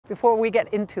Before we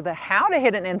get into the how to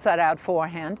hit an inside-out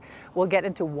forehand, we'll get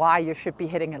into why you should be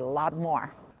hitting it a lot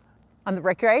more. On the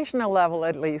recreational level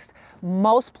at least,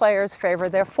 most players favor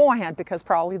their forehand because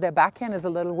probably their backhand is a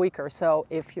little weaker. So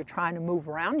if you're trying to move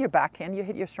around your backhand, you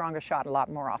hit your stronger shot a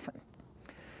lot more often.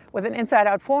 With an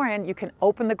inside-out forehand, you can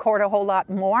open the court a whole lot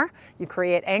more, you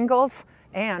create angles,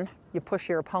 and you push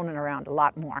your opponent around a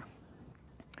lot more.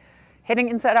 Hitting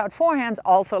inside-out forehands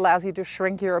also allows you to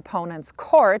shrink your opponent's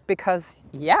court because,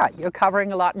 yeah, you're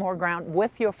covering a lot more ground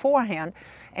with your forehand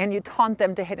and you taunt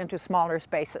them to hit into smaller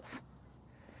spaces.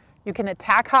 You can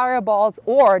attack higher balls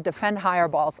or defend higher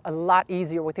balls a lot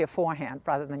easier with your forehand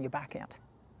rather than your backhand.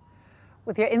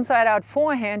 With your inside-out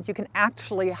forehand, you can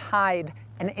actually hide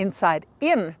an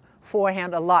inside-in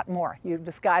forehand a lot more. You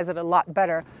disguise it a lot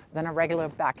better than a regular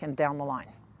backhand down the line.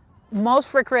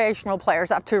 Most recreational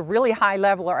players up to a really high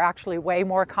level are actually way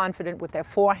more confident with their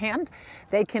forehand.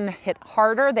 They can hit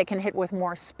harder, they can hit with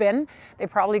more spin. They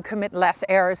probably commit less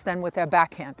errors than with their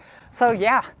backhand. So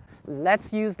yeah,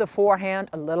 let's use the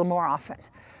forehand a little more often.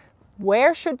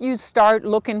 Where should you start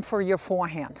looking for your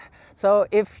forehand? So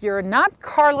if you're not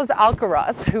Carlos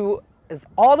Alcaraz, who is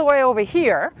all the way over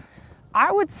here,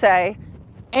 I would say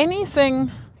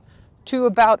anything to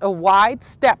about a wide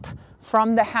step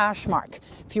from the hash mark.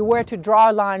 If you were to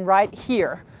draw a line right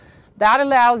here, that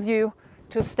allows you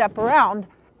to step around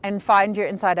and find your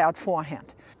inside-out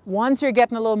forehand. Once you're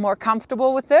getting a little more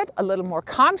comfortable with it, a little more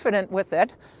confident with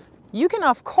it, you can,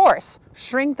 of course,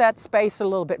 shrink that space a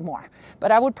little bit more.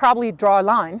 But I would probably draw a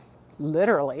line,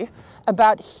 literally,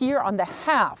 about here on the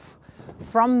half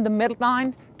from the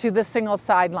midline to the single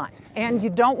sideline. And you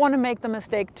don't want to make the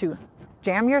mistake to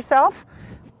jam yourself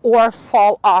or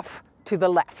fall off to the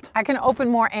left. I can open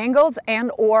more angles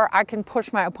and or I can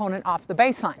push my opponent off the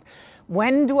baseline.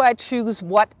 When do I choose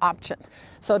what option?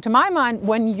 So to my mind,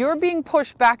 when you're being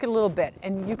pushed back a little bit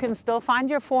and you can still find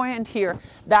your forehand here,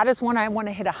 that is when I want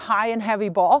to hit a high and heavy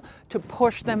ball to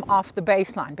push them off the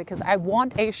baseline because I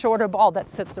want a shorter ball that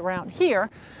sits around here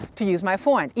to use my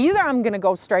forehand. Either I'm going to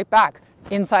go straight back,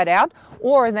 inside out,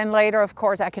 or then later, of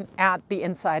course, I can add the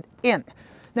inside in.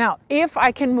 Now, if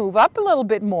I can move up a little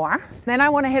bit more, then I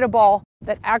want to hit a ball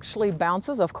that actually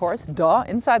bounces, of course,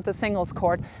 inside the singles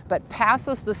court, but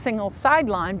passes the single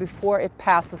sideline before it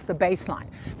passes the baseline,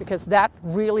 because that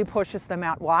really pushes them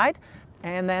out wide,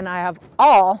 and then I have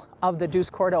all of the deuce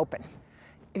court open.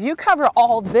 If you cover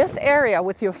all this area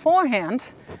with your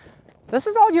forehand, this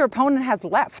is all your opponent has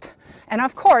left. And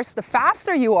of course, the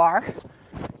faster you are,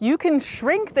 you can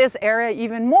shrink this area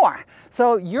even more.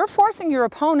 So you're forcing your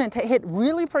opponent to hit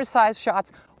really precise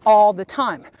shots all the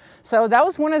time. So that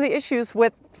was one of the issues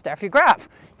with Steffi Graf.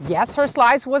 Yes, her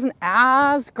slice wasn't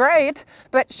as great,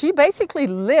 but she basically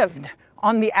lived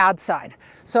on the ad side.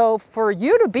 So for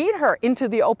you to beat her into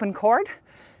the open court,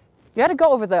 you had to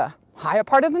go over the higher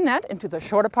part of the net into the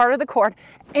shorter part of the court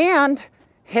and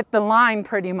hit the line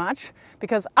pretty much,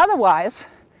 because otherwise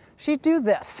she'd do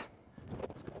this.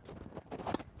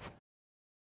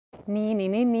 Nee, nee,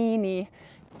 nee, nee, nee.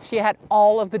 She had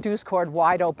all of the deuce court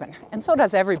wide open, and so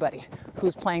does everybody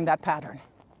who's playing that pattern.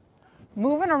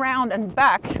 Moving around and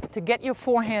back to get your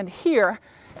forehand here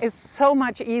is so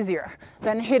much easier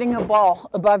than hitting a ball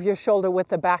above your shoulder with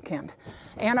the backhand.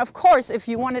 And of course, if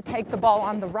you want to take the ball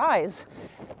on the rise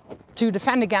to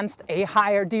defend against a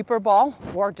higher, deeper ball,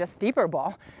 or just deeper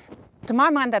ball, to my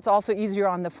mind, that's also easier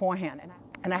on the forehand.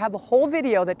 And I have a whole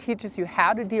video that teaches you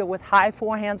how to deal with high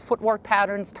forehands, footwork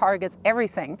patterns, targets,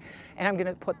 everything. And I'm going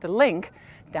to put the link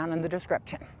down in the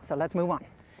description. So let's move on.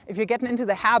 If you're getting into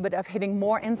the habit of hitting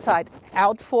more inside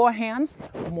out forehands,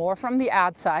 more from the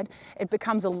outside, it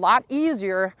becomes a lot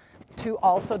easier to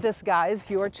also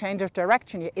disguise your change of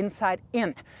direction, your inside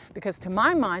in. Because to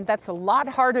my mind, that's a lot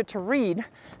harder to read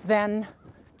than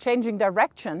changing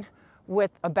direction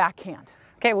with a backhand.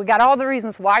 Okay, we got all the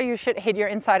reasons why you should hit your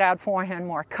inside-out forehand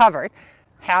more covered.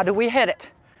 How do we hit it?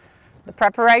 The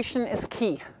preparation is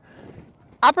key.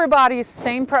 Upper body,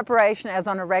 same preparation as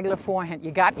on a regular forehand. You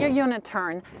got your unit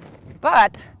turn,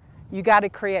 but you got to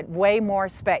create way more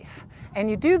space. And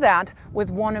you do that with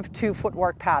one of two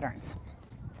footwork patterns.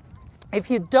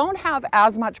 If you don't have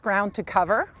as much ground to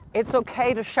cover, it's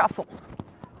okay to shuffle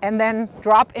and then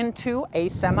drop into a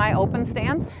semi-open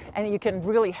stance, and you can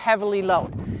really heavily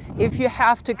load. If you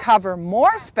have to cover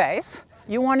more space,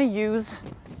 you want to use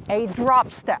a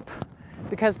drop step,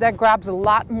 because that grabs a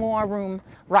lot more room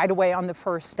right away on the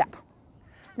first step.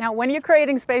 Now, when you're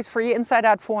creating space for your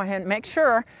inside-out forehand, make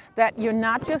sure that you're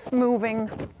not just moving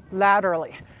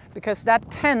laterally, because that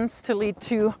tends to lead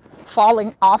to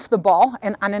falling off the ball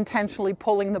and unintentionally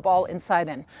pulling the ball inside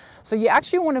in. So you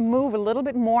actually want to move a little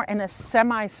bit more in a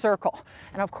semicircle.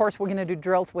 And of course, we're going to do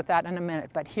drills with that in a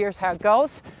minute, but here's how it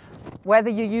goes. Whether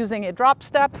you're using a drop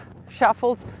step,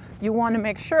 shuffles, you want to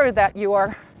make sure that you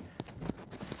are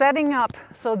setting up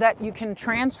so that you can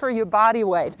transfer your body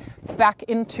weight back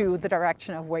into the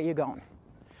direction of where you're going.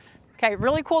 Okay,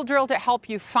 really cool drill to help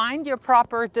you find your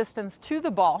proper distance to the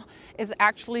ball is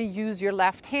actually use your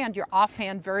left hand, your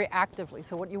offhand, very actively.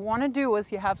 So what you want to do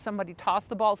is you have somebody toss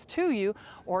the balls to you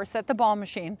or set the ball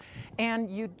machine,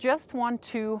 and you just want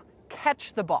to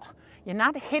catch the ball. You're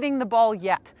not hitting the ball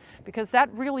yet, because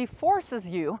that really forces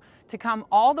you to come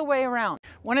all the way around.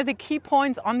 One of the key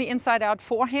points on the inside out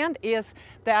forehand is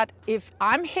that if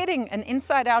I'm hitting an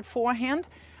inside out forehand,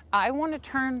 I want to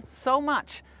turn so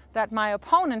much that my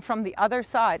opponent from the other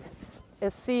side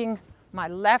is seeing my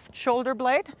left shoulder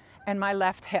blade and my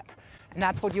left hip. And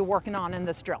that's what you're working on in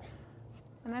this drill.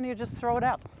 And then you just throw it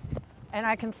out. And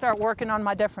I can start working on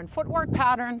my different footwork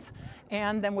patterns,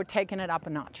 and then we're taking it up a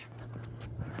notch.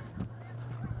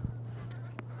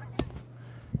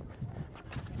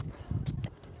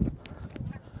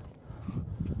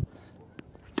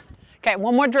 Okay,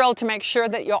 one more drill to make sure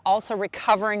that you're also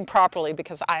recovering properly,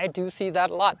 because I do see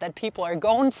that a lot, that people are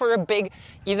going for a big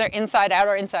either inside out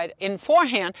or inside in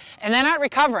forehand, and they're not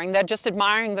recovering, they're just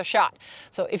admiring the shot.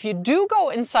 So if you do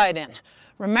go inside in,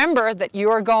 remember that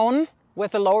you are going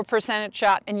with a lower percentage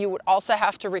shot, and you would also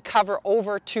have to recover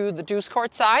over to the deuce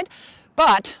court side.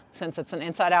 But since it's an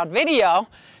inside out video,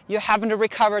 you're having to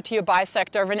recover to your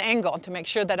bisector of an angle to make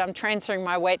sure that I'm transferring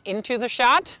my weight into the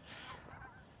shot.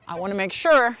 I want to make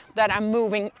sure that I'm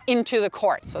moving into the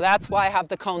court. So that's why I have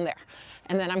the cone there.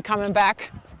 And then I'm coming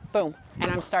back, boom, and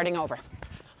I'm starting over.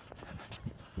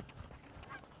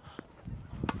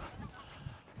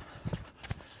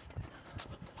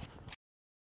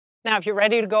 Now, if you're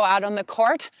ready to go out on the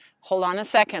court, hold on a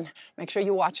second. Make sure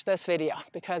you watch this video,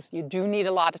 because you do need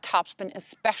a lot of topspin,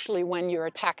 especially when you're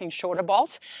attacking shorter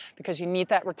balls, because you need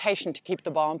that rotation to keep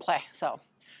the ball in play. So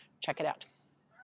check it out.